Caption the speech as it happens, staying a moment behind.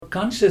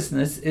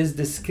consciousness is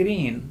the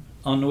screen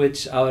on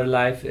which our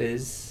life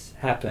is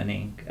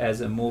happening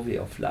as a movie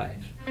of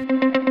life.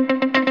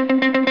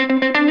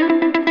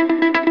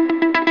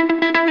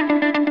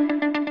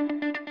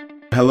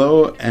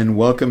 Hello and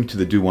welcome to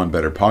the Do One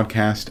Better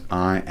podcast.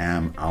 I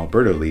am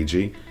Alberto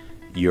Lidji,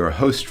 your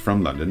host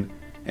from London.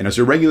 And as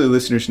our regular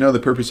listeners know, the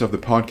purpose of the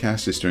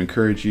podcast is to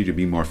encourage you to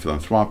be more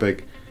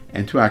philanthropic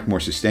and to act more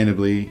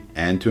sustainably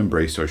and to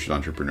embrace social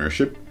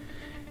entrepreneurship.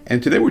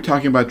 And today we're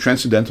talking about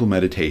Transcendental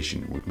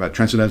Meditation,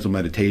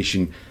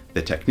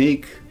 the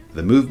technique,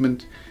 the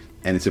movement,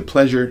 and it's a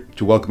pleasure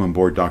to welcome on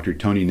board Dr.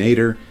 Tony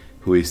Nader,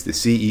 who is the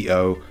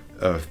CEO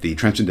of the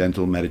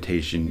Transcendental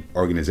Meditation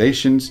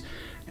organizations,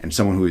 and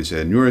someone who is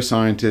a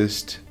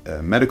neuroscientist,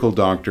 a medical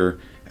doctor,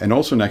 and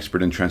also an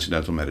expert in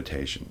transcendental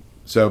meditation.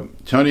 So,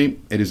 Tony,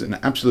 it is an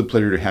absolute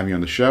pleasure to have you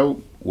on the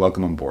show.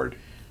 Welcome on board.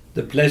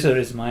 The pleasure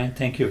is mine.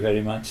 Thank you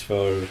very much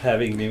for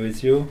having me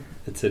with you.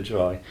 It's a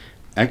joy.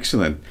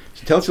 Excellent.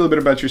 So tell us a little bit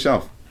about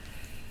yourself.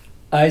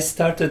 I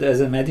started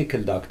as a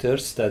medical doctor,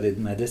 studied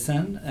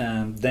medicine,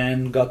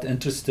 then got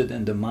interested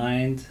in the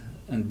mind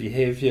and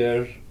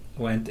behavior,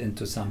 went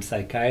into some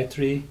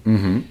psychiatry,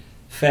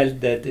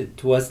 felt that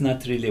it was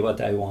not really what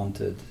I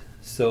wanted.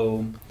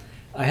 So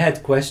I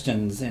had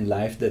questions in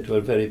life that were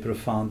very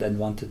profound and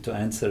wanted to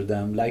answer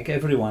them like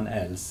everyone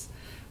else.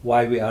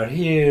 Why we are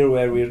here,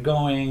 where we're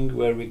going,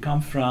 where we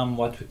come from,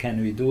 what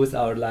can we do with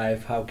our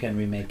life, how can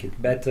we make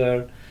it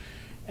better.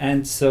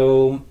 And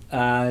so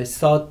I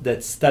thought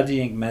that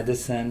studying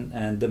medicine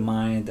and the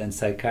mind and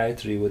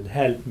psychiatry would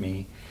help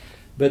me.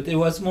 But it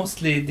was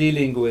mostly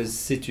dealing with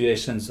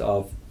situations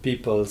of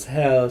people's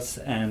health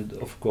and,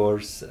 of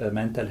course,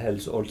 mental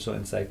health also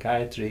in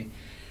psychiatry.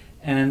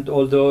 And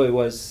although it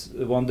was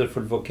a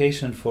wonderful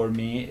vocation for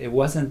me, it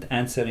wasn't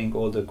answering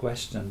all the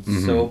questions.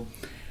 So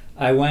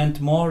I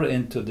went more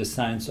into the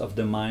science of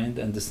the mind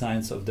and the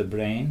science of the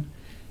brain.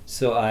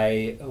 So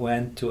I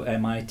went to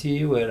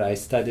MIT where I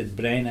studied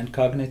brain and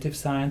cognitive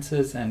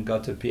sciences and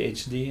got a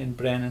PhD in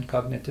brain and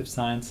cognitive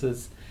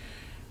sciences.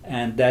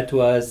 And that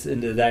was in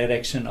the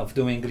direction of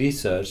doing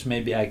research.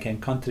 Maybe I can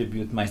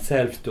contribute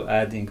myself to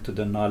adding to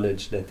the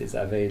knowledge that is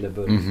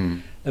available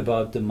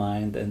about the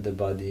mind and the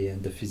body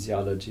and the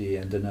physiology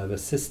and the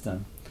nervous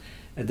system.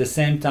 At the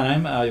same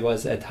time, I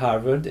was at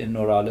Harvard in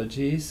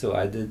neurology, so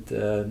I did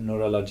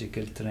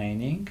neurological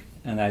training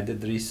and I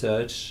did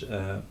research,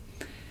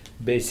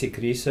 basic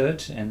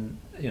research in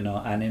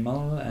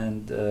animal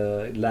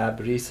and lab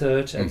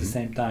research. At the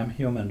same time,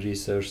 human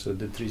research, so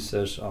did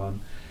research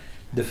on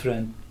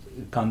different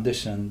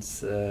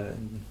conditions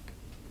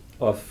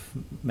of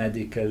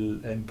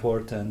medical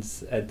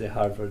importance at the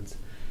Harvard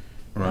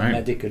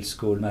Medical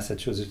School,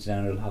 Massachusetts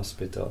General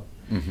Hospital.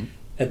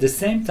 At the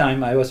same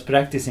time, I was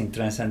practicing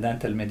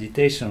Transcendental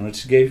Meditation,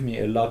 which gave me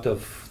a lot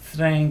of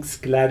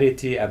strength,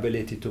 clarity,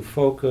 ability to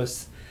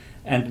focus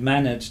and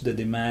manage the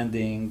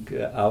demanding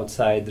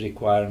outside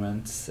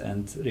requirements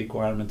and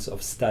requirements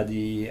of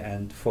study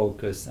and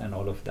focus and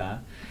all of that.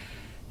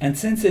 And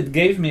since it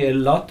gave me a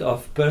lot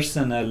of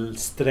personal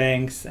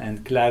strength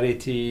and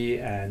clarity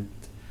and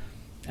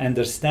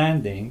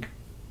understanding,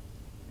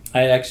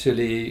 I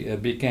actually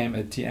became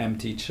a TM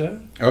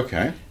teacher.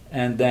 Okay.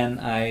 And then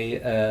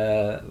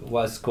I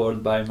was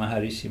called by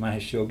Maharishi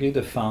Mahesh Yogi,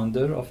 the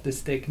founder of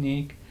this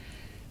technique,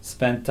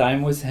 spent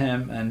time with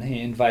him, and he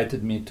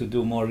invited me to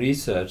do more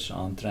research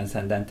on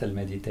transcendental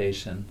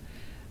meditation.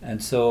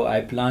 And so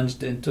I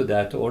plunged into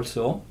that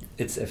also,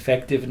 its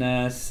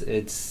effectiveness,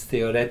 its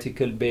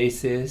theoretical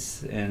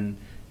basis in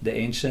the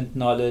ancient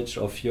knowledge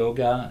of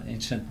yoga,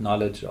 ancient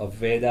knowledge of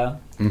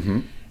Veda.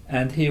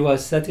 And he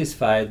was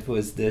satisfied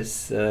with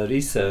this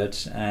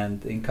research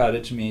and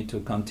encouraged me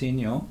to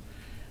continue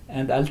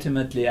and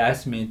ultimately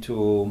asked me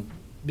to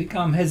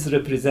become his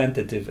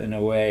representative in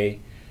a way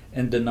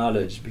in the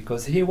knowledge,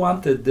 because he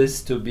wanted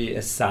this to be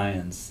a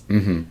science,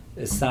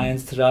 a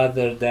science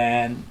rather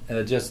than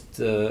just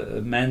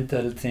a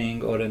mental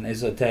thing or an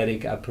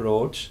esoteric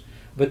approach,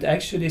 but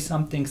actually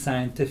something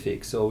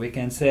scientific. So we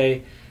can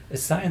say a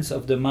science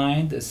of the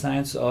mind, a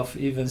science of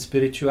even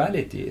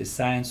spirituality, a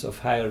science of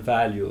higher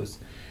values,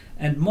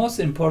 and most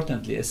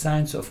importantly, a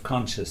science of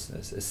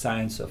consciousness, a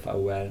science of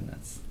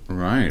awareness.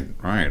 Right.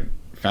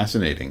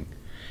 Fascinating.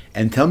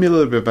 And tell me a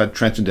little bit about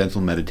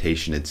Transcendental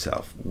Meditation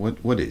itself.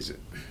 What is it?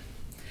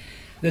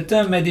 The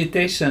term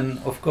meditation,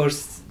 of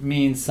course,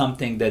 means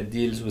something that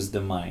deals with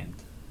the mind.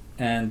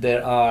 And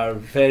there are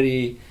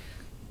very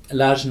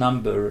large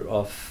number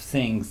of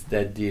things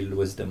that deal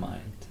with the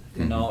mind.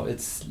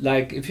 It's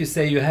like if you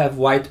say you have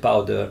white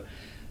powder,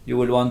 you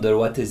will wonder,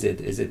 what is it?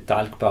 Is it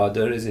talc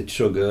powder? Is it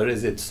sugar?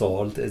 Is it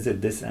salt? Is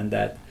it this and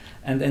that?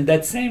 And in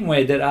that same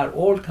way, there are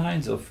all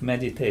kinds of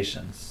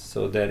meditations.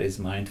 So there is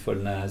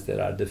mindfulness,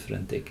 there are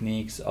different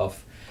techniques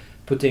of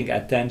putting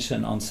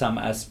attention on some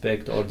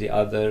aspect or the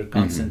other,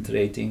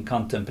 concentrating,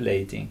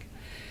 contemplating.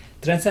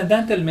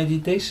 Transcendental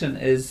meditation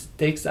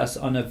takes us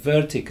on a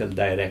vertical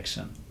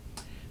direction.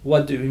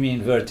 What do we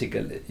mean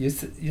vertical?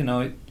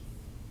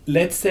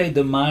 Let's say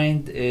the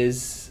mind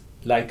is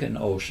like an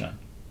ocean.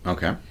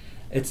 Okay.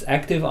 It's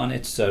active on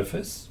its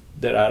surface,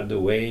 there are the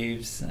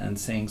waves and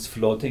things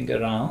floating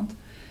around.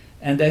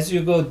 And as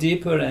you go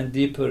deeper and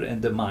deeper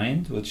in the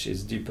mind, which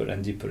is deeper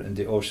and deeper in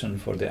the ocean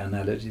for the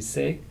analogy's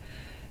sake,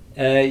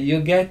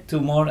 you get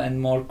to more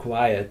and more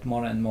quiet,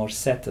 more and more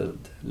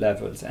settled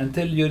levels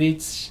until you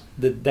reach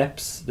the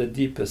depths, the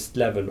deepest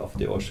level of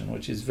the ocean,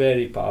 which is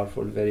very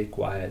powerful, very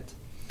quiet.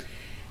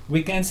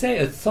 We can say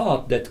a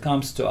thought that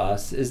comes to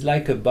us is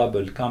like a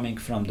bubble coming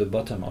from the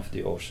bottom of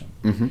the ocean.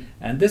 Mm-hmm.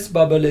 And this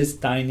bubble is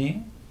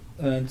tiny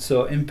and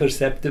so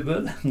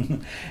imperceptible,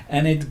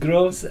 and it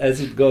grows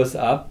as it goes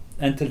up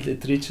until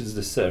it reaches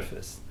the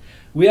surface.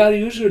 We are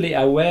usually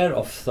aware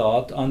of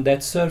thought on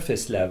that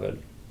surface level,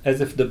 as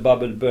if the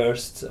bubble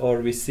bursts or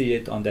we see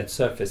it on that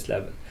surface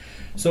level.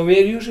 So we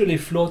are usually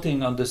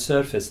floating on the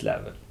surface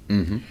level.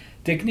 Mm-hmm.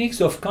 Techniques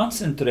of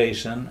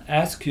concentration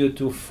ask you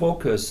to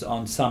focus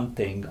on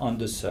something on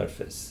the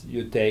surface.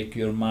 You take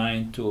your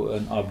mind to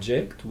an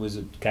object with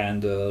a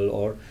candle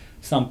or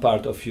some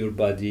part of your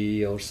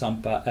body or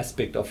some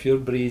aspect of your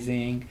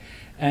breathing,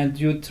 and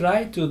you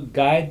try to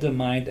guide the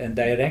mind and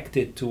direct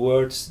it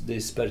towards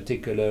this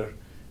particular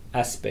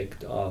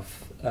aspect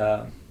of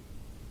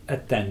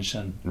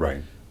attention,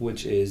 Right.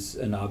 which is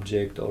an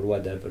object or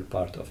whatever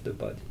part of the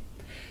body.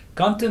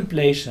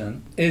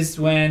 Contemplation is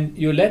when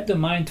you let the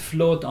mind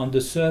float on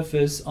the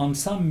surface on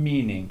some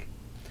meaning.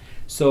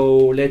 So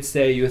let's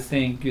say you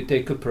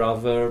take a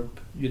proverb,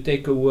 you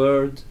take a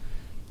word,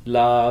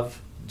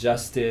 love,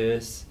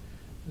 justice,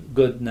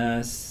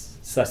 goodness,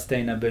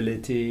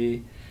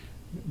 sustainability,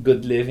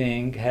 good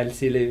living,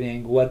 healthy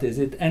living, what is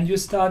it? And you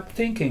start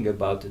thinking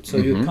about it. So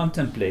you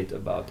contemplate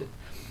about it.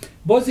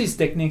 Both these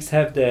techniques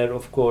have their,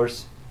 of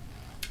course,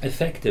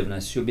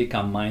 effectiveness. You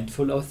become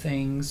mindful of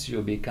things,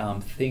 you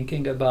become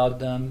thinking about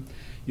them,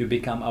 you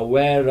become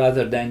aware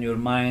rather than your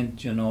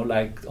mind,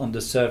 like on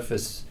the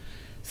surface,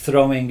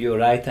 throwing you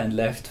right and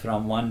left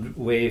from one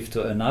wave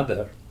to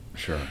another.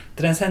 Sure.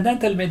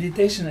 Transcendental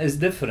meditation is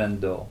different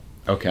though.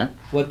 Okay.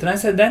 What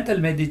transcendental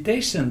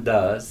meditation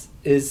does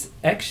is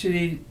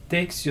actually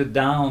takes you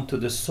down to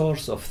the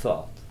source of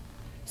thought.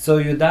 So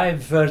you dive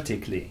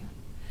vertically.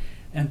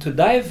 And to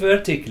dive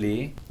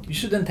vertically, you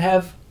shouldn't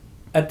have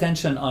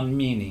attention on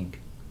meaning,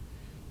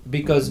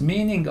 because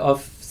meaning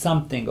of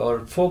something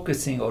or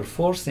focusing or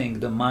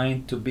forcing the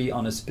mind to be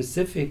on a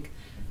specific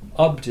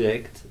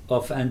object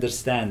of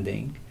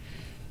understanding,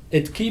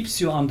 it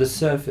keeps you on the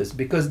surface,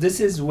 because this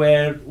is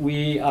where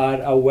we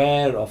are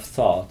aware of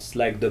thoughts,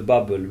 like the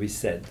bubble we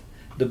said.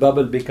 The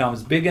bubble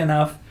becomes big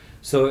enough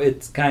so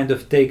it kind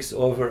of takes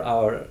over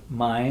our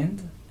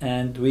mind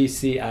and we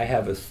see I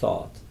have a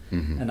thought.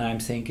 Mm-hmm. And I'm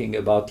thinking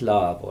about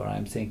love, or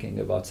I'm thinking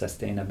about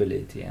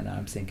sustainability, and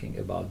I'm thinking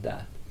about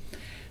that.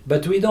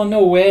 But we don't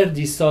know where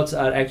these thoughts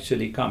are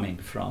actually coming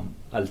from,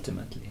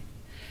 ultimately.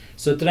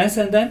 So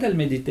transcendental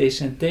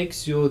meditation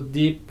takes you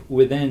deep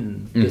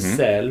within the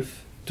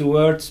self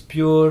towards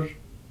pure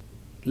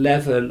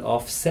level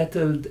of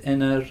settled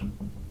inner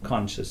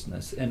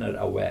consciousness, inner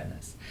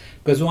awareness.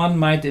 Because one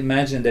might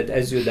imagine that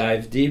as you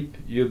dive deep,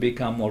 you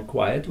become more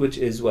quiet, which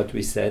is what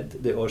we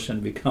said. The ocean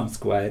becomes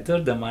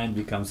quieter, the mind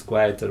becomes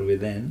quieter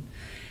within.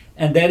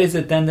 And there is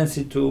a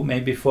tendency to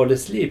maybe fall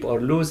asleep or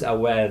lose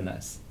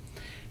awareness.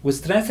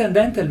 With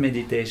transcendental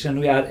meditation,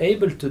 we are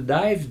able to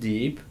dive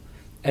deep,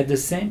 at the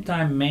same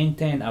time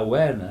maintain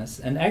awareness,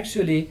 and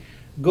actually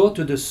go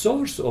to the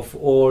source of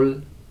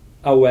all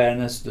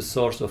awareness, the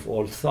source of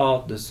all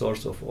thought, the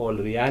source of all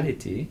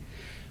reality,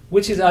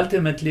 which is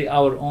ultimately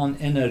our own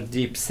inner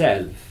deep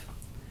self.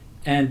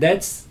 And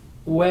that's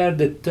where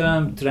the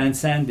term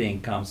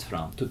transcending comes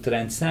from. To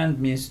transcend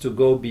means to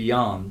go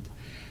beyond.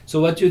 So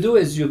what you do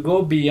is you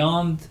go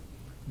beyond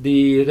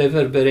the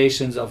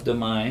reverberations of the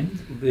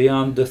mind,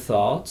 beyond the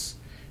thoughts,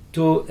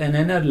 to an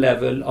inner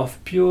level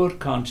of pure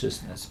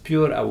consciousness,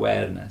 pure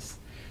awareness.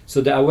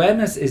 So the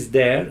awareness is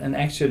there, and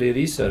actually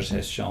research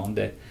has shown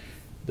that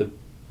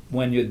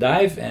when you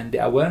dive in, the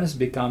awareness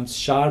becomes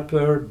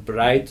sharper,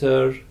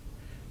 brighter,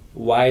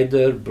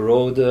 wider,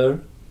 broader.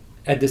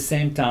 At the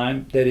same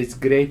time, there is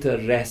greater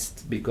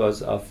rest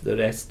because of the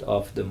rest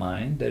of the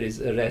mind. There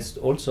is a rest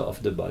also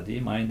of the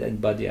body. Mind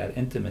and body are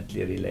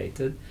intimately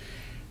related.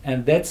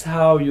 And that's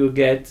how you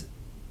get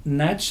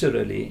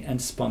naturally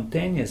and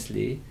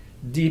spontaneously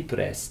deep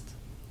rest.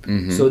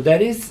 Mm-hmm. So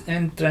there is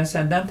in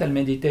transcendental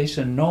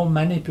meditation no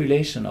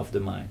manipulation of the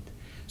mind.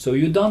 So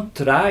you don't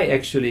try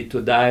actually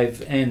to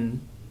dive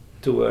in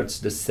towards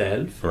the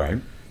self, Right.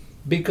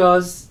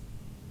 because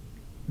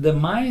the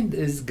mind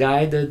is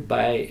guided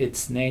by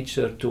its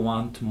nature to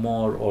want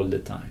more all the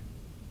time.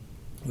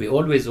 We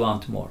always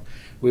want more.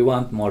 We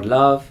want more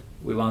love,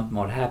 we want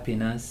more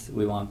happiness,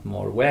 we want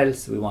more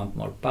wealth, we want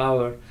more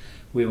power,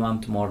 we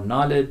want more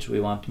knowledge,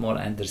 we want more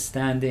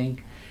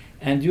understanding.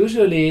 And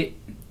usually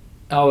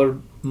our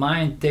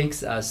mind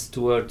takes us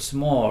towards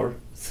more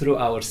through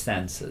our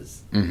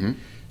senses. Mm-hmm.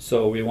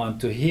 So we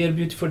want to hear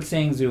beautiful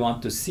things, we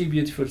want to see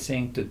beautiful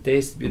things, to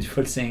taste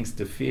beautiful things,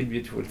 to feel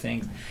beautiful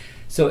things.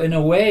 So in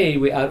a way,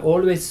 we are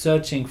always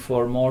searching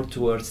for more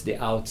towards the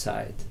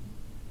outside.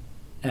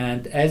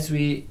 And as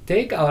we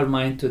take our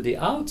mind to the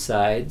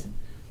outside,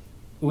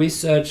 we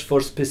search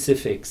for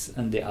specifics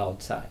on the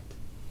outside.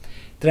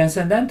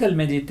 Transcendental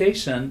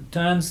meditation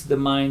turns the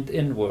mind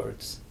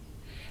inwards.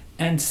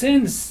 And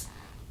since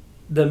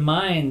the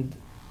mind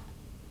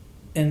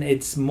in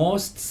its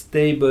most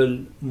stable,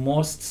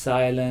 most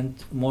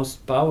silent,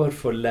 most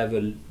powerful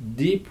level,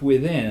 deep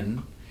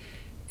within,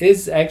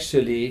 is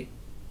actually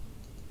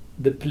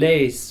the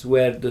place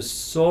where the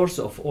source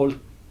of all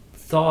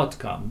thought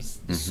comes,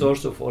 the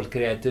source of all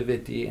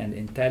creativity and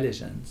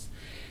intelligence.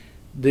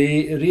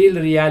 The real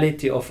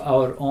reality of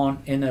our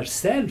own inner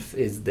self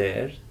is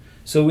there.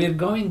 So we're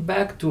going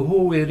back to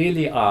who we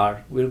really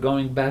are. We're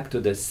going back to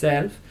the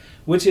self,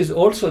 which is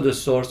also the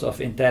source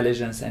of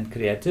intelligence and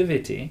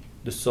creativity,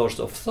 the source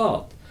of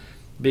thought.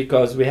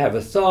 Because we have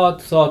a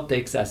thought, thought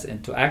takes us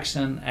into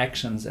action,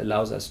 actions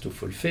allows us to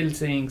fulfill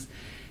things,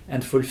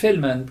 and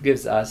fulfillment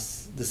gives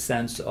us the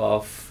sense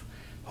of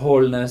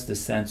wholeness, the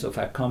sense of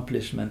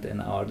accomplishment in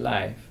our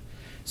life.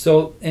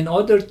 So in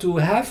order to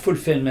have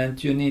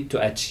fulfillment, you need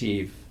to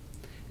achieve.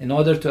 In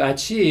order to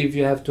achieve,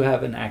 you have to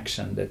have an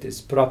action that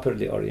is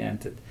properly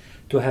oriented.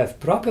 To have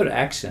proper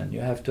action,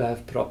 you have to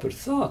have proper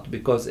thought,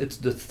 because it's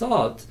the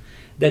thought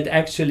that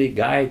actually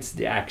guides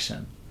the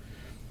action.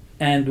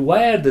 And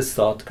where the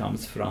thought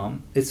comes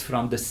from, it's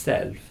from the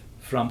self,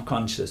 from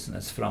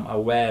consciousness, from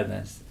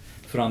awareness,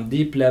 from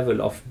deep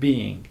level of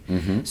being.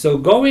 So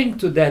going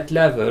to that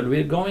level,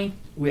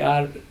 we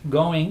are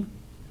going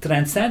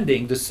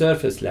transcending the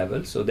surface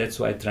level, so that's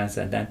why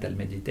transcendental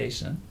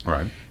meditation.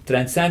 Right.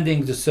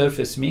 Transcending the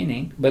surface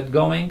meaning, but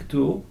going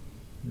to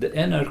the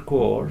inner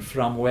core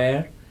from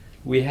where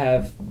we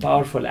have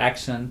powerful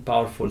action,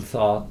 powerful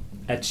thought,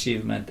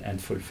 achievement,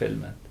 and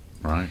fulfillment.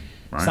 Right.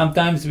 Right.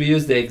 Sometimes we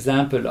use the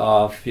example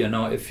of,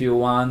 if you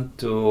want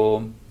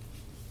to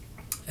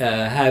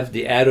have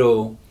the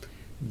arrow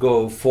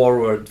go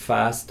forward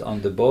fast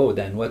on the bow,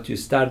 then what you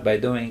start by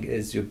doing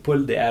is you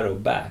pull the arrow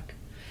back.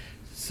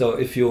 So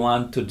if you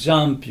want to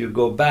jump, you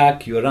go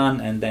back, you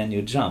run, and then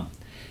you jump.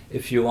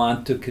 If you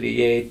want to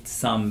create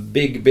some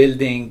big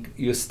building,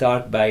 you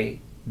start by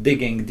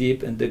digging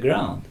deep in the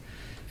ground.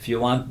 If you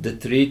want the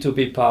tree to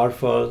be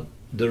powerful,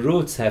 the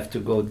roots have to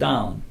go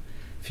down.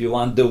 If you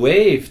want the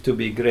wave to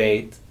be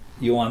great,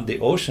 you want the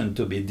ocean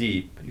to be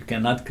deep. You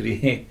cannot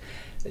create,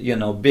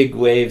 big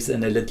waves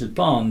in a little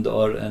pond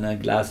or in a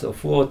glass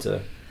of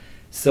water.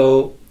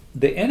 So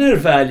the inner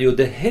value,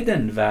 the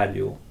hidden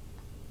value,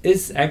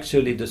 is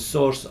actually the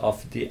source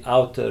of the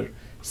outer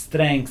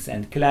strength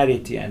and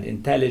clarity and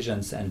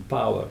intelligence and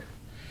power.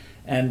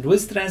 And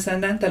with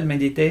transcendental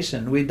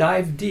meditation, we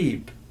dive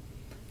deep.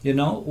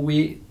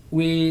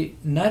 We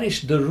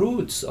nourish the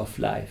roots of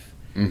life.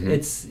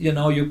 It's,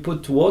 you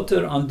put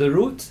water on the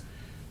roots.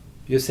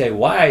 You say,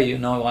 why?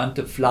 I want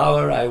a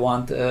flower, I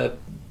want a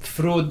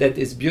fruit that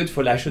is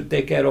beautiful, I should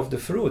take care of the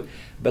fruit.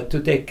 But to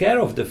take care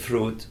of the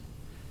fruit,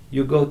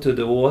 you go to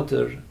the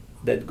water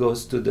that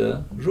goes to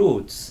the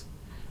roots.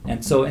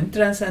 And so in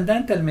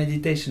transcendental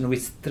meditation, we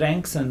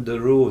strengthen the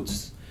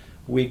roots.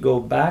 We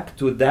go back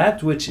to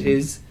that which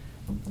is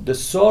the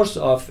source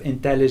of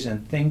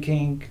intelligent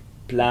thinking,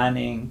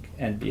 planning,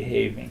 and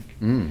behaving.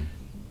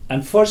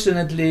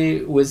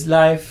 Unfortunately, with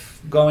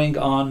life going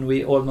on,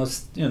 we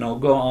almost,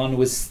 go on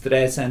with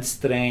stress and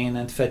strain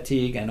and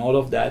fatigue and all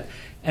of that,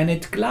 and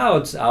it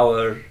clouds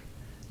our,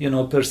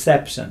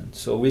 perception.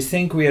 So we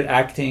think we are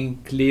acting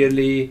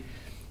clearly,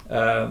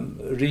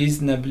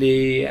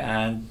 reasonably,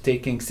 and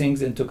taking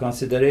things into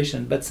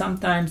consideration, but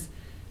sometimes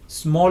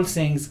small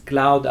things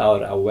cloud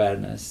our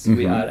awareness.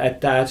 We are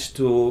attached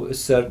to a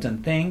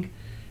certain thing,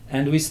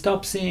 and we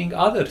stop seeing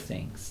other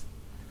things.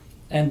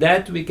 And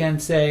that we can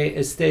say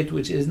a state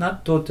which is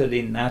not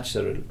totally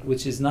natural,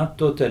 which is not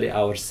totally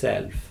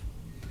ourself,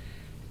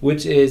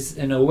 which is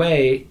in a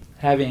way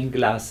having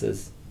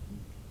glasses.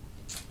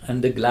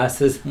 And the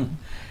glasses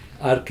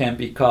can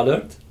be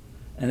colored.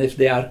 And if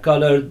they are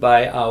colored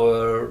by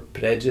our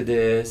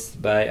prejudice,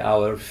 by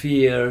our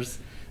fears,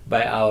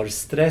 by our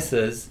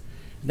stresses,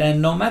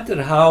 then no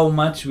matter how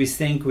much we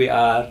think we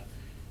are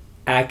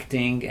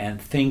acting and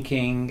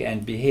thinking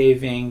and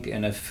behaving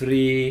in a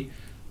free,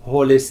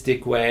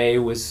 holistic way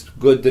with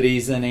good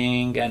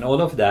reasoning and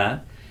all of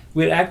that,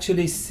 we're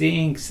actually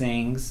seeing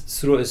things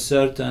through a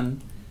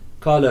certain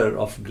color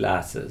of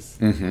glasses.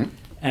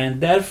 And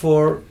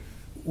therefore,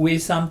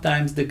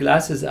 the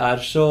glasses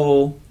are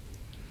so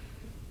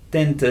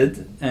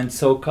tinted and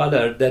so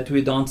colored that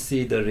we don't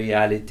see the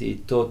reality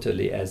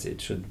totally as it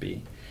should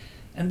be.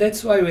 And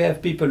that's why we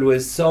have people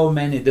with so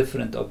many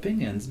different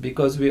opinions,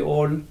 because we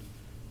all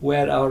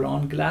wear our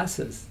own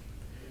glasses.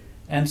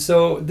 And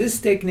so this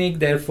technique,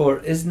 therefore,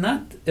 is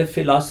not a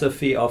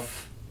philosophy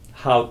of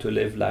how to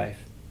live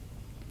life.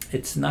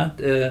 It's not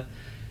a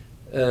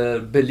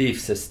belief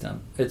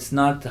system. It's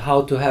not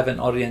how to have an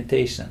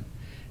orientation.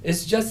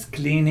 It's just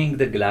cleaning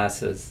the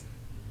glasses.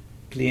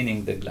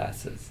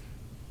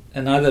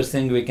 Another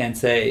thing we can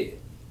say,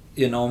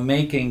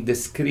 making the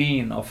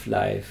screen of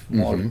life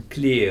more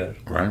clear.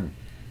 Right.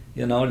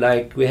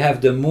 Like we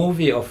have the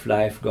movie of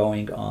life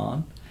going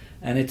on,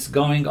 and it's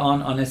going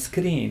on a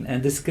screen,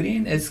 and the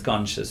screen is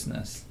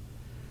consciousness.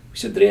 we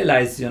should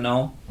realize,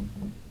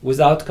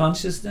 without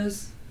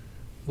consciousness,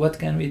 what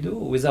can we do?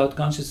 Without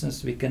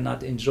consciousness, we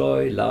cannot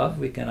enjoy love,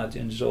 we cannot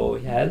enjoy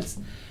health,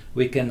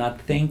 we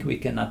cannot think, we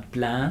cannot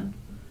plan.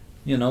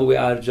 We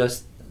are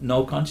just,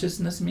 no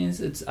consciousness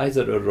means it's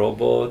either a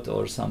robot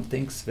or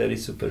something very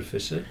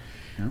superficial.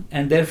 Yeah.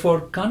 And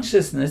therefore,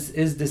 consciousness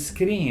is the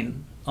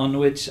screen on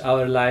which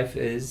our life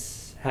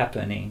is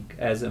happening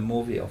as a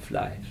movie of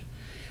life.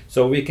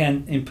 So we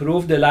can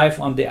improve the life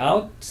on the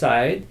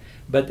outside,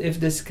 but if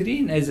the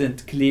screen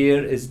isn't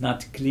clear, is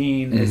not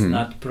clean, is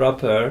not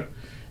proper,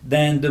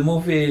 then the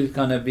movie is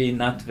gonna be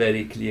not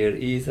very clear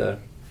either.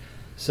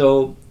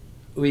 So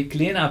we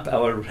clean up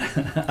our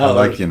I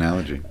like the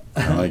analogy.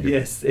 I like it.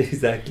 Yes,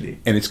 exactly.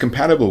 And it's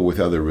compatible with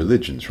other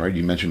religions, right?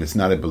 You mentioned it's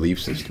not a belief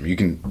system. You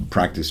can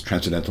practice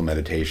transcendental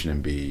meditation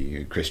and be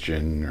a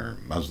Christian or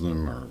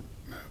Muslim or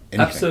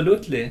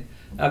anything.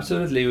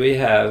 Absolutely. We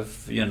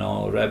have,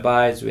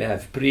 rabbis, we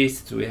have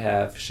priests, we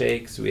have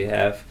sheikhs, we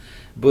have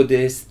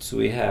Buddhists,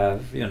 we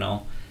have,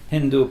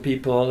 Hindu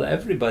people.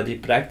 Everybody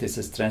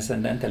practices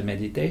transcendental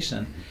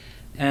meditation.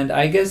 And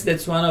I guess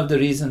that's one of the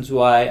reasons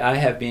why I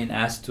have been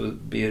asked to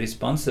be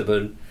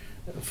responsible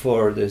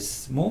for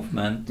this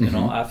movement,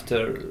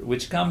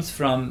 which comes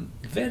from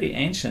very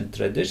ancient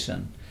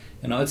tradition.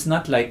 It's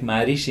not like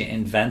Maharishi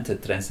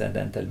invented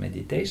transcendental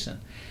meditation.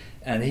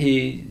 And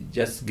he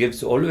just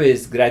gives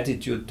always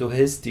gratitude to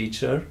his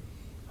teacher,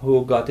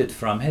 who got it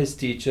from his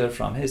teacher,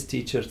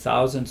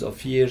 thousands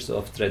of years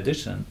of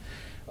tradition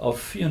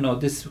of,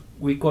 this,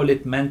 we call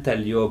it mental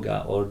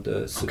yoga or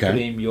the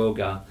supreme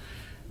yoga,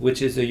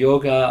 which is a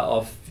yoga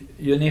of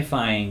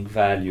unifying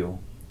value.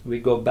 We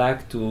go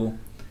back to,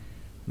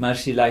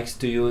 Maharishi likes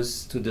to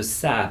use to the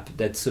sap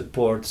that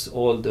supports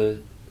all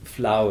the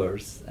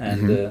flowers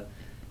and the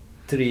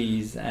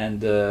trees and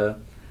the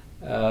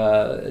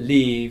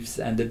leaves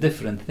and the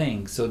different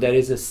things. So there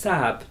is a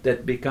sap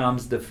that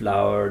becomes the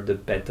flower, the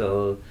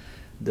petal,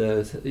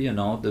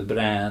 the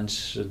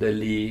branch, the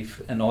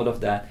leaf, and all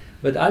of that.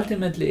 But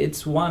ultimately,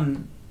 it's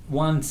one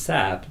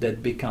sap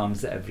that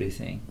becomes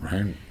everything.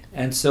 Right.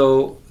 And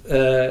so,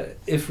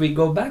 if we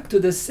go back to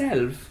the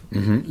self,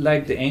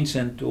 like the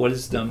ancient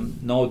wisdom,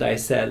 know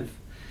thyself.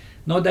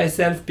 Know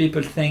thyself,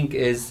 people think,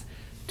 is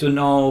to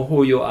know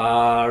who you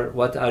are,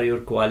 what are your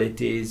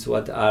qualities,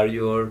 what are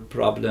your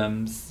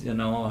problems,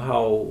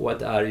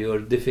 what are your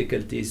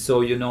difficulties,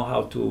 so you know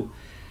how to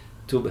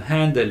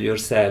handle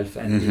yourself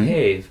and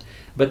behave.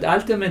 But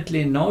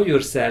ultimately, know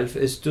yourself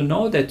is to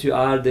know that you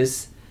are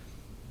this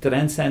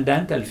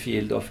transcendental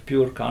field of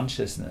pure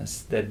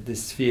consciousness, that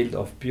this field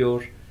of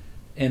pure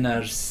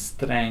inner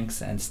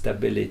strength and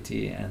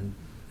stability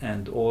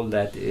and all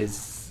that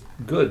is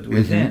good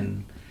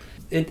within.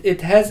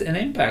 It has an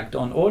impact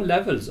on all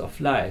levels of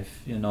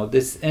life.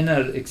 This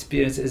inner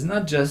experience is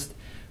not just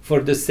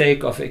for the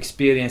sake of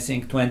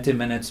experiencing 20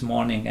 minutes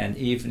morning and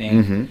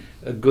evening,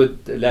 a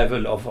good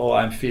level of,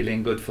 I'm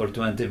feeling good for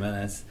 20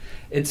 minutes.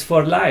 It's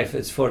for life,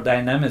 it's for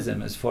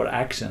dynamism, it's for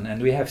action.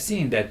 And we have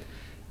seen that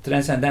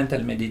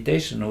transcendental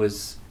meditation,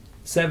 with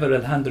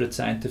several hundred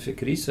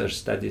scientific research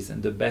studies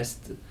in the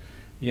best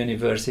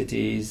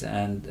universities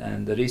and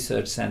the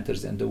research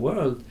centers in the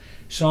world,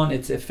 shown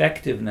its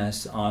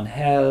effectiveness on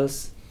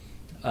health,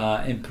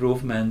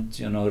 improvement,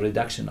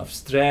 reduction of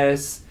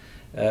stress,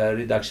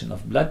 reduction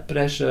of blood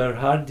pressure,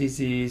 heart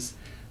disease,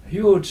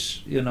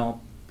 huge,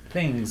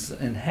 things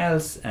in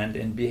health and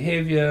in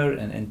behavior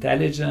and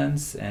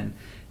intelligence and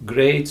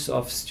grades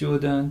of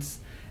students,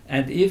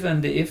 and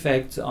even the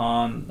effects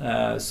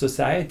on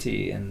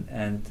society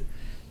and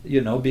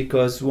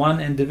because one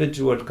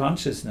individual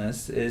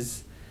consciousness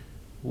is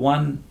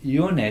one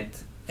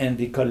unit in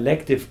the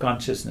collective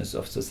consciousness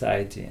of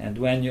society. And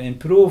when you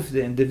improve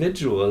the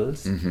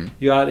individuals,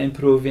 you are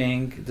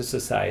improving the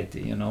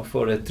society.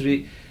 For a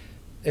tree,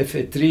 if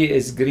a tree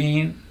is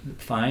green,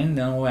 fine.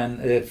 When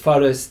a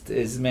forest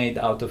is made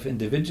out of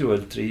individual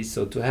trees,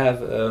 so to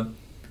have a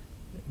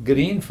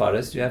green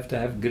forest, you have to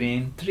have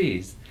green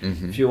trees.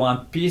 If you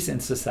want peace in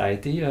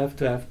society, you have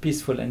to have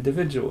peaceful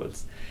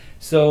individuals.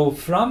 So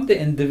from the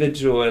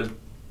individual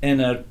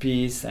inner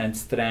peace and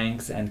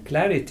strength and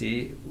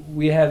clarity,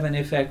 we have an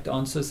effect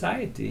on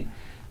society,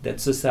 that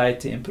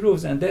society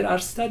improves. And there are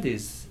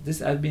studies. This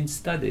has been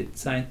studied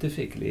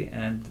scientifically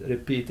and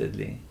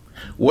repeatedly.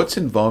 What's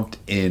involved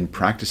in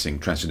practicing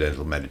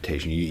transcendental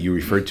meditation? You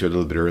referred to a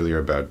little bit earlier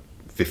about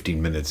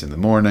 15 minutes in the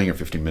morning or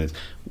 15 minutes.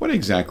 What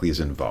exactly is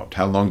involved?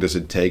 How long does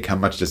it take? How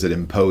much does it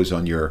impose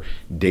on your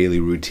daily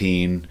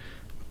routine?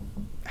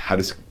 How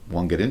does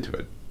one get into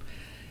it?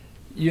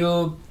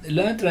 You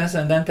learn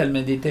transcendental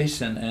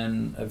meditation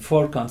in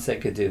 4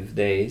 consecutive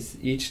days,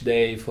 each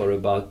day for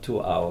about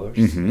 2 hours.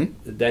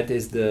 That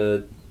is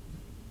the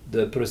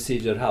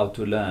procedure how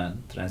to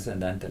learn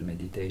transcendental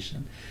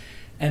meditation.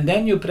 And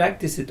then you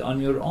practice it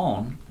on your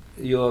own.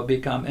 You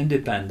become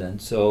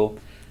independent. So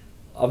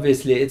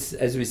obviously, it's,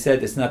 as we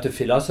said, it's not a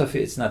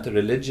philosophy, it's not a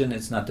religion,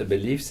 it's not a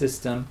belief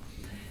system.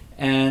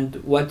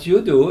 And what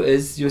you do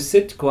is you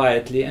sit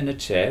quietly in a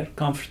chair,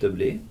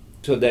 comfortably,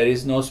 so there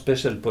is no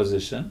special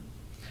position.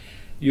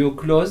 You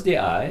close the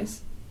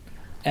eyes,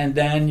 And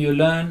then you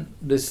learn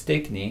this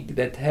technique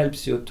that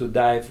helps you to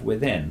dive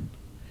within.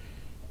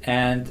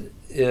 And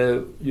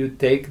you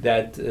take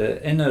that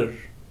inner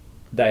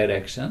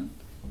direction,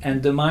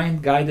 and the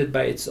mind, guided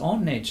by its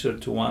own nature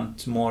to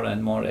want more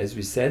and more, as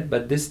we said,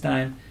 but this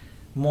time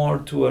more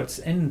towards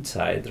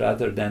inside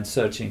rather than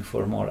searching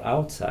for more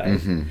outside,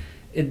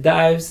 it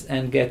dives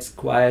and gets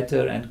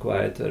quieter and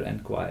quieter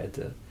and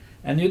quieter.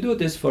 And you do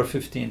this for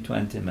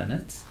 15-20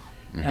 minutes,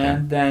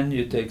 and then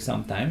you take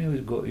some time,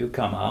 you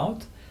come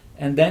out,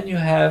 and then you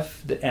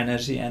have the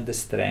energy and the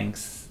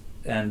strength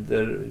and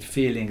the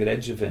feeling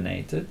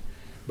rejuvenated.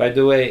 By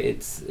the way,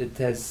 it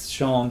has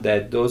shown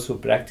that those who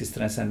practice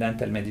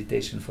transcendental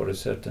meditation for a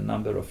certain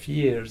number of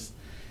years,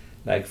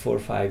 like 4 or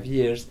 5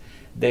 years,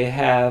 they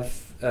have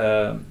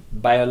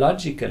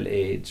biological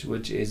age,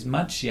 which is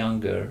much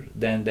younger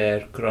than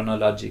their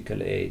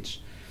chronological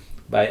age,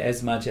 by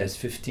as much as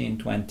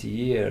 15-20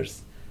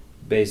 years,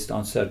 based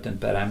on certain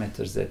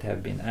parameters that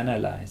have been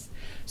analyzed.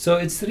 So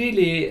it's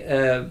really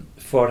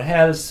for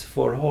health,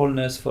 for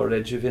wholeness, for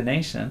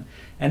rejuvenation,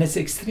 and it's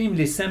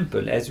extremely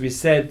simple. As we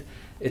said,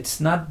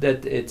 it's not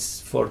that it's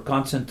for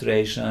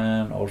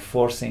concentration or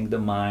forcing the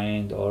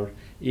mind or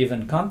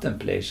even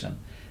contemplation.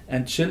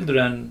 And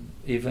children,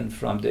 even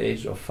from the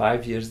age of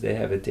 5 years, they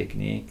have a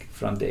technique.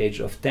 From the age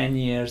of 10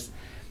 years,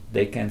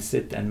 they can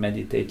sit and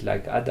meditate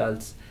like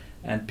adults.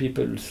 And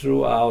people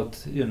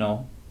throughout,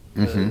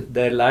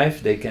 their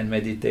life, they can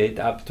meditate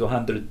up to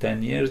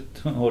 110 years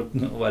or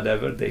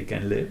whatever they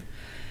can live.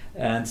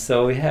 And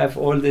so we have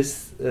all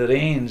this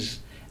range,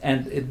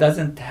 and it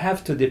doesn't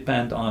have to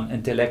depend on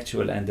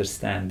intellectual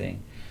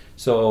understanding.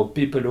 So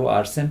people who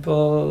are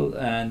simple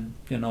and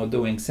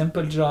doing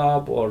simple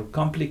job or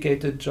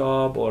complicated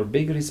job or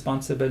big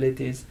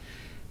responsibilities,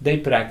 they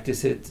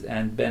practice it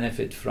and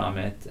benefit from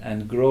it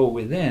and grow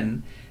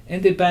within,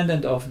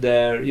 independent of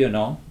their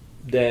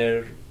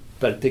their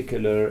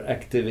particular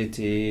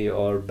activity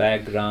or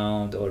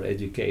background or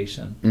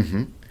education.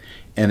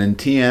 And in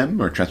TM,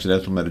 or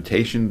Transcendental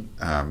Meditation,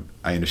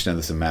 I understand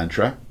this is a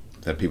mantra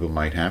that people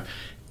might have.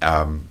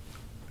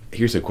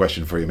 Here's a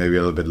question for you, maybe a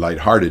little bit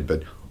lighthearted,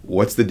 but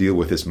what's the deal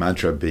with this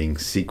mantra being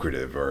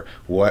secretive? Or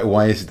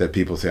why is it that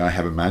people say, I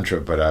have a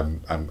mantra, but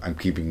I'm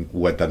keeping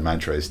what that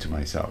mantra is to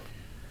myself?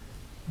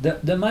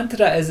 The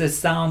mantra is a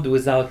sound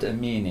without a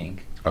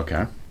meaning.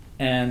 Okay.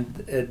 And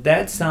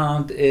that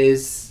sound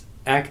is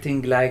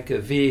acting like a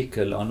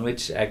vehicle on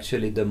which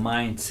actually the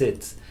mind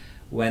sits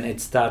when it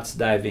starts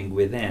diving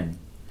within.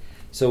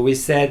 So we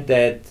said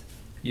that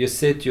you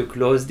sit, you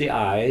close the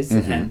eyes,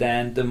 and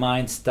then the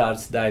mind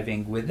starts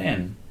diving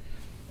within.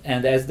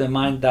 And as the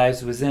mind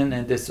dives within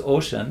in this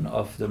ocean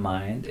of the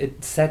mind,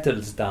 it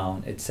settles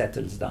down.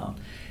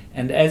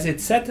 And as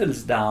it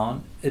settles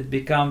down, it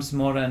becomes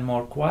more and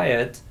more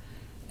quiet,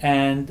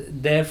 and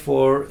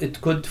therefore it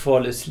could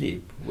fall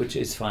asleep, which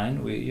is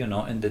fine. We,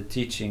 in the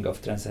teaching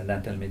of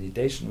Transcendental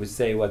Meditation, we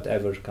say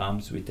whatever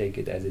comes, we take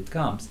it as it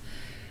comes.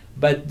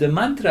 But the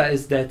mantra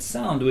is that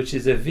sound, which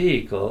is a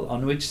vehicle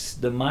on which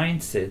the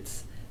mind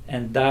sits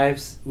and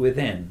dives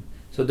within.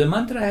 So the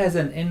mantra has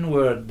an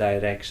inward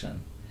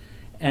direction.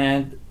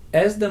 And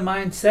as the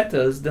mind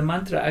settles, the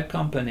mantra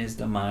accompanies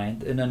the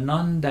mind in a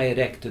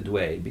non-directed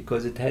way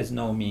because it has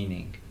no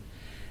meaning.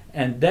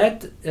 And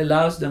that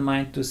allows the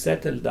mind to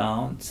settle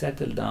down,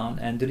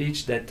 and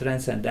reach that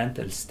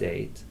transcendental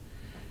state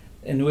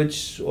in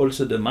which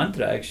also the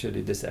mantra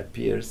actually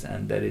disappears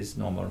and there is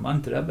no more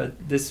mantra,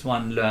 but this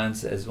one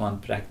learns as one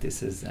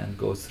practices and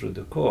goes through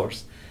the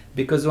course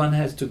because one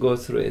has to go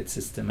through it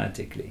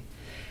systematically.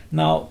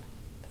 Now,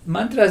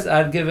 mantras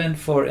are given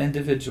for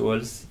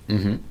individuals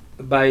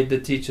by the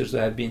teachers who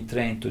have been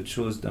trained to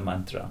choose the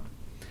mantra.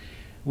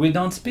 We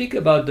don't speak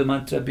about the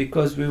mantra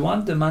because we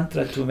want the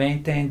mantra to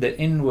maintain the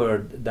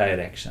inward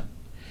direction.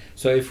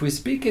 So if we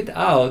speak it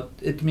out,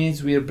 it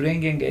means we're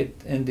bringing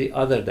it in the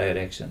other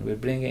direction. We're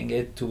bringing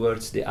it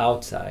towards the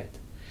outside.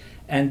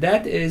 And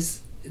that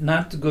is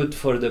not good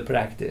for the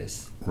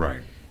practice.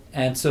 Right.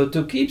 And so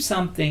to keep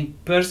something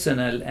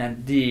personal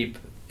and deep,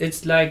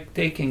 it's like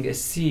taking a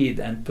seed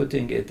and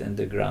putting it in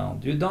the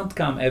ground. You don't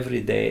come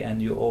every day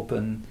and you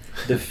open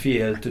the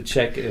field to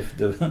check if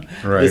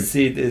the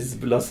seed is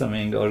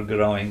blossoming or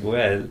growing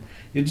well.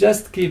 You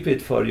just keep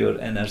it for your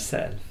inner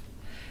self.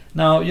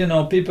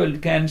 Now, people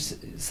can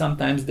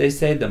sometimes they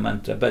say the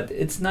mantra, but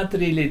it's not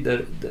really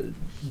the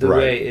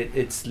way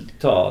it's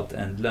taught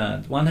and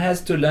learned. One has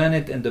to learn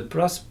it in the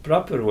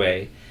proper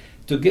way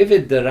to give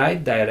it the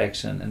right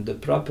direction in the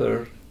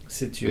proper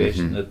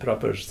situation, the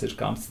proper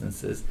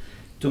circumstances,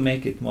 to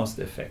make it most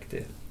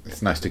effective.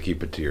 It's nice to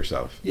keep it to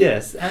yourself.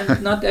 Yes,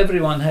 and not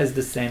everyone has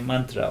the same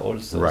mantra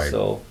also. Right.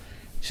 So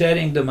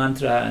sharing the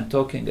mantra and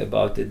talking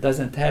about it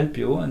doesn't help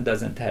you and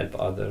doesn't help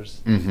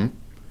others.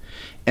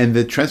 And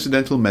the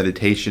Transcendental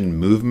Meditation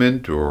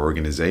movement or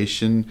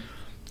organization,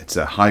 it's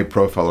a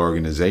high-profile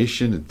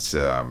organization. It's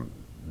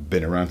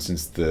been around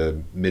since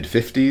the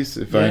mid-50s,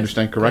 if I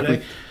understand correctly.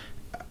 Correct.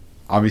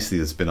 Obviously,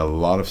 there's been a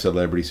lot of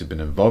celebrities who've been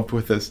involved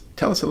with this.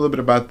 Tell us a little bit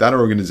about that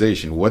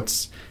organization.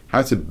 How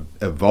it's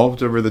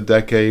evolved over the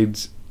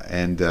decades,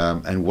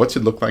 And what's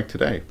it look like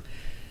today?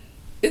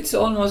 It's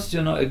almost, a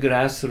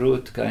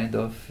grassroots kind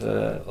of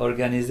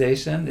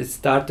organization. It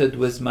started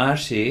with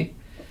Maharishi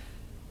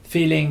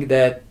feeling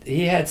that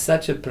he had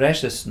such a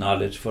precious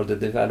knowledge for the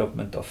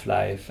development of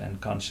life and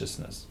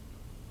consciousness.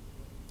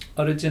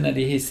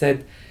 Originally, he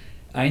said,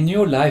 I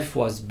knew life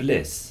was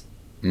bliss.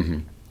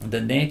 Mm-hmm.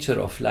 The nature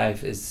of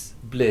life is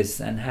bliss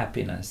and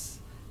happiness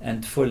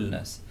and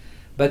fullness.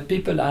 But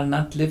people are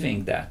not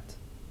living that.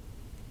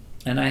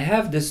 And I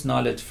have this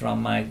knowledge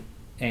from my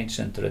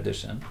ancient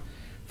tradition,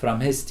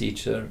 from his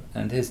teacher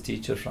and his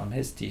teacher from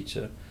his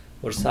teacher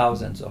for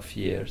thousands of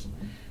years.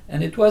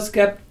 And it was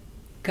kept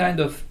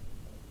kind of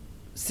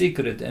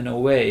secret in a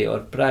way, or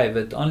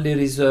private, only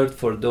reserved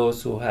for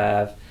those who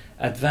have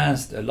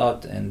advanced a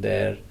lot in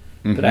their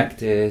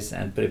practice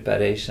and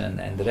preparation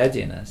and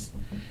readiness.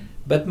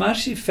 But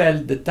Maharishi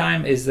felt the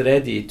time is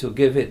ready to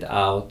give it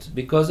out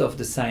because of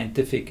the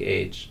scientific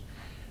age.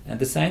 And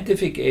the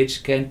scientific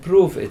age can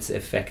prove its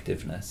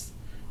effectiveness.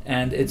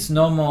 And it's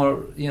no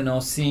more,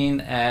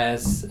 seen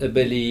as a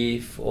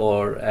belief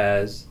or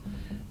as,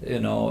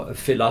 a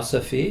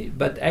philosophy,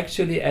 but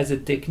actually as a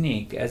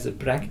technique, as a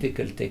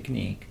practical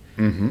technique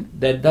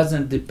that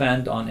doesn't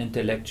depend on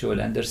intellectual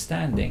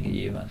understanding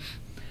even.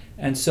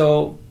 And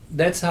so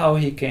that's how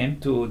he came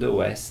to the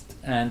West,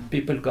 and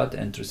people got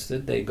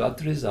interested, they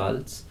got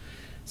results.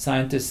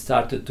 Scientists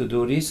started to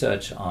do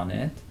research on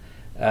it.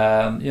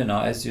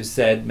 As you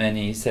said,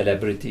 many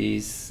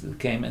celebrities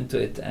came into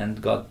it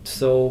and got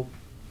so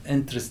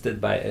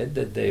interested by it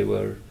that they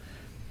were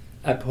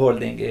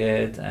upholding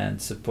it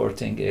and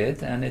supporting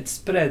it, and it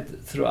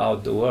spread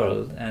throughout the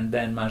world. And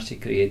then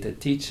Maharishi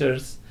created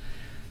teachers,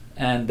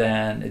 and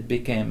then it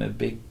became a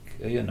big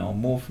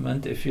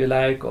movement, if you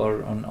like,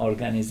 or an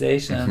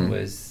organization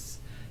with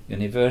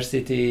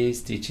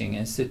universities, teaching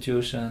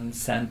institutions,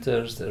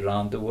 centers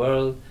around the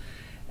world.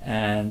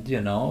 And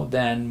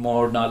then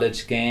more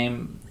knowledge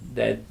came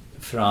that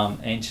from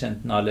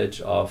ancient knowledge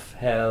of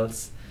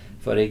health,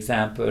 for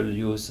example,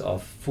 use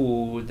of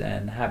food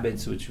and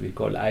habits, which we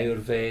call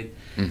Ayurveda.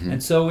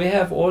 And so we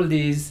have all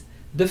these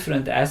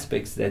different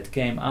aspects that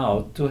came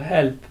out to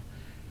help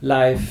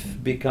life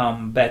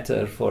become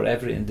better for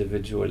every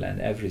individual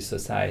and every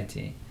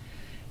society.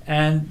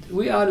 And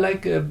we are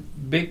like a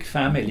big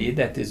family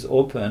that is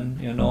open.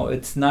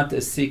 It's not a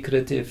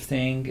secretive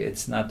thing,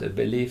 it's not a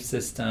belief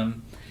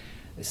system,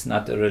 it's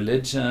not a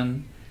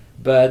religion,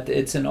 but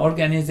it's an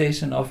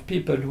organization of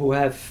people who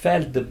have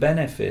felt the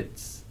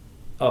benefits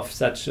of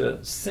such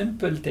a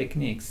simple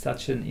technique,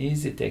 such an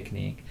easy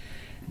technique,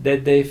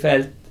 that they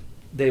felt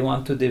they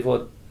want to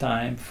devote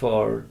time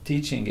for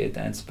teaching it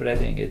and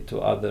spreading it to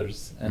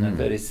others in a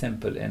very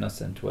simple,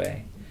 innocent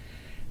way.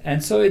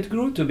 And so it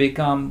grew to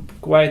become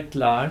quite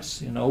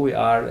large. We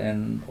are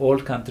in all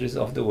countries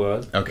of the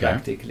world,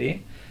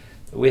 practically.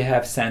 We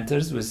have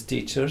centers with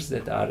teachers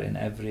that are in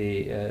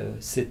every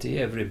city,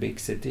 every big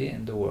city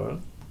in the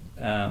world.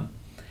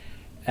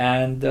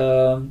 And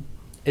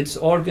it's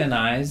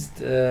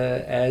organized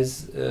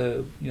as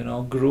a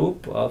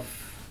group of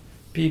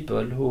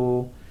people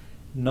who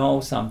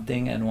know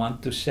something and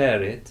want to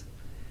share it,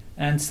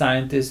 and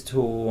scientists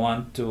who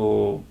want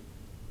to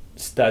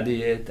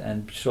study it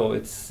and show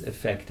its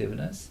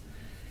effectiveness.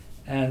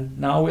 And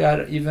now we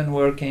are even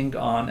working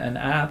on an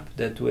app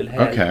that will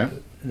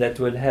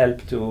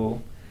help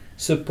to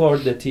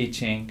support the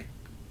teaching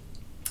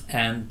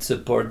and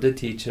support the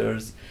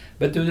teachers,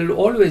 but it will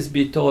always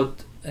be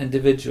taught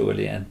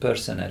individually and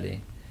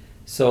personally.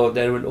 So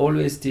there will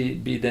always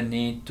be the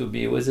need to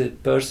be with a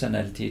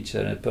personal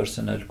teacher, a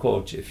personal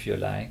coach, if you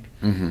like,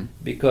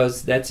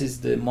 because that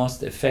is the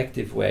most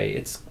effective way.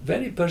 It's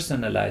very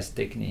personalized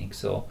technique.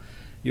 So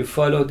you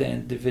follow the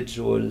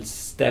individual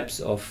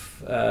steps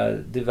of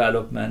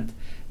development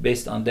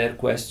based on their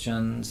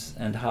questions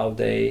and how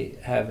they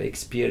have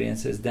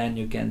experiences. Then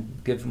you can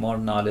give more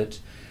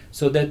knowledge.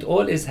 So that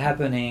all is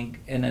happening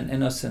in an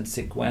innocent,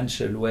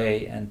 sequential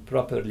way and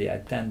properly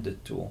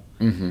attended to.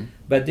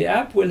 But the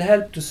app will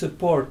help to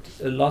support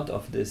a lot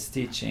of this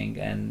teaching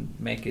and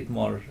make it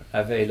more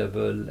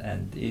available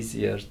and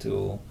easier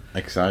to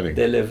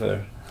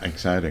deliver.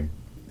 Exciting.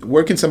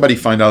 Where can somebody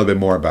find out a bit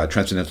more about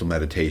Transcendental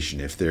Meditation?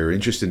 If they're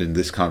interested in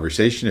this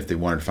conversation, if they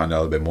wanted to find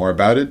out a bit more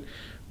about it,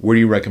 where do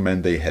you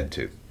recommend they head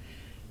to?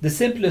 The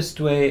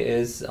simplest way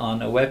is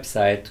on a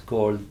website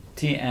called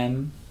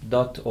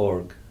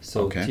tm.org.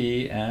 So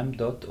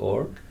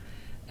tm.org.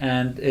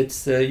 And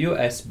it's a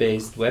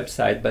US-based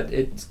website, but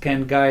it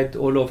can guide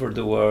all over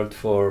the world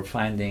for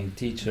finding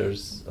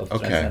teachers of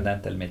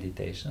Transcendental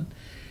Meditation.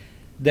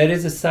 There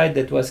is a site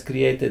that was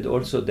created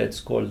also that's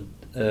called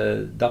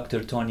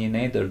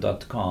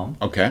drtonynader.com.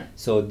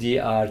 So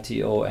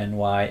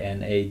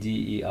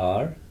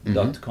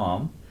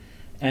drtonynader.com.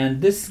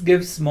 And this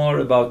gives more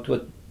about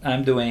what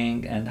I'm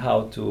doing and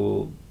how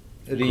to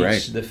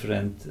reach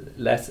different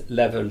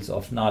levels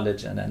of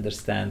knowledge and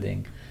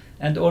understanding,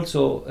 and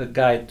also a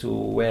guide to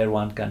where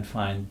one can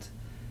find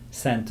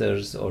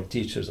centers or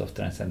teachers of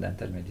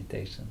Transcendental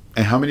Meditation.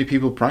 And how many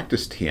people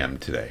practice TM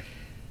today?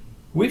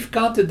 We've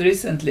counted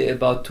recently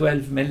about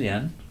 12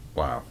 million.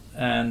 Wow.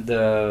 And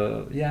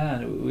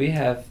we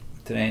have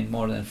trained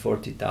more than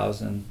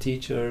 40,000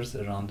 teachers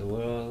around the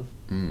world.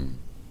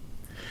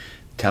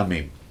 Tell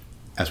me,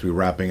 as we're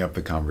wrapping up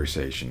the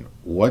conversation,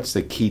 what's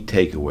the key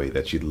takeaway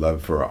that you'd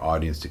love for our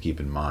audience to keep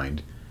in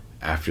mind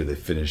after they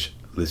finish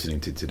listening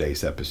to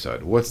today's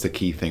episode? What's the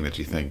key thing that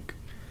you think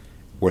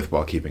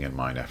worthwhile keeping in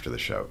mind after the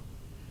show?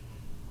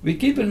 We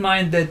keep in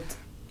mind that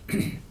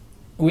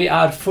we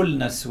are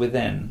fullness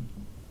within.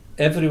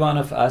 Every one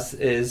of us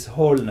is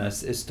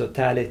wholeness, is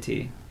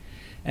totality.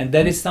 And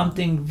there is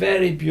something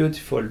very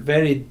beautiful,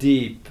 very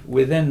deep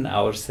within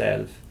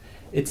ourselves.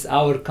 It's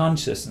our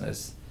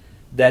consciousness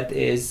that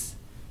is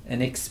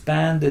an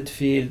expanded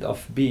field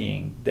of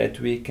being that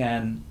we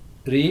can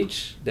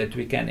reach, that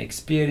we can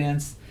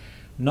experience,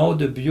 know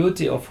the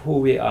beauty of who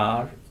we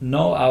are,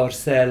 know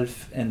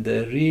ourselves in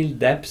the real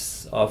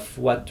depths of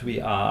what we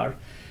are,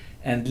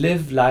 and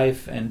live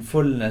life in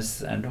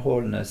fullness and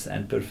wholeness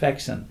and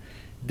perfection.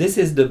 This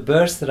is the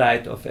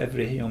birthright of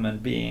every human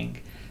being,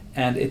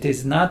 and it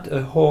is not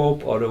a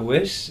hope or a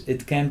wish.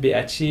 It can be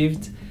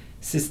achieved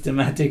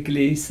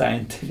systematically,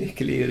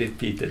 scientifically,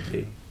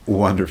 repeatedly.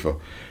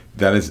 Wonderful.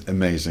 That is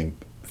amazing.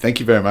 Thank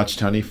you very much,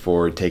 Tony,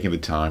 for taking the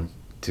time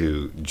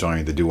to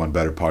join the Do One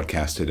Better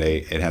podcast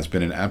today. It has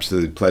been an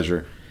absolute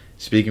pleasure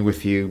speaking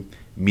with you,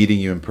 meeting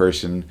you in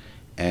person,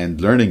 and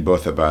learning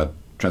both about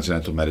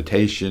Transcendental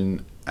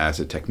Meditation as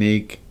a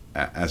technique,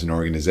 as an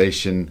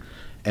organization,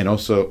 and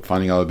also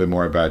finding out a little bit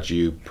more about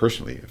you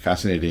personally. A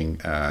fascinating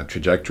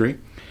trajectory.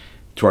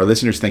 To our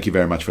listeners, thank you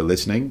very much for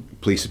listening.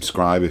 Please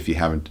subscribe if you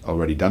haven't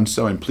already done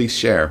so, and please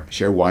share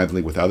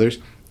widely with others.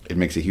 It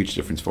makes a huge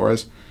difference for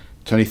us.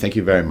 Tony, thank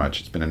you very much.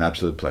 It's been an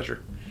absolute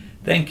pleasure.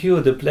 Thank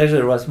you. The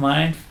pleasure was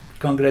mine.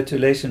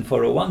 Congratulations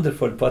for a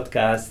wonderful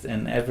podcast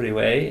in every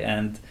way,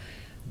 and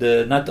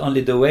not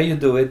only the way you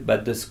do it,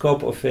 but the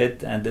scope of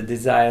it and the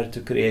desire to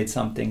create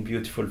something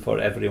beautiful for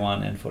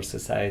everyone and for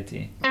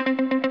society.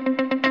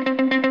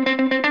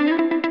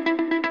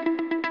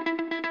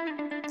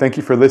 Thank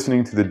you for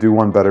listening to the Do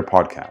One Better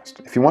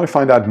podcast. If you want to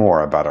find out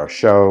more about our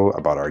show,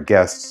 about our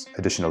guests,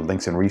 additional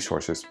links and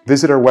resources,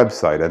 visit our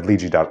website at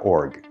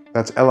lidji.org.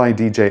 That's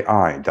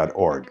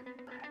lidji.org.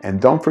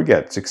 And don't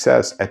forget,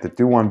 success at the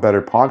Do One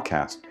Better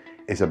podcast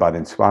is about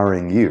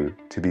inspiring you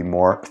to be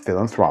more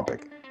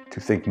philanthropic, to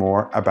think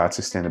more about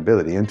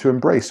sustainability, and to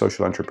embrace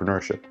social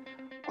entrepreneurship.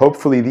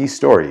 Hopefully these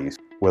stories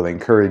will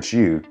encourage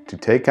you to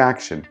take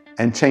action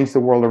and change the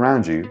world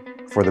around you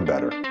for the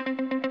better.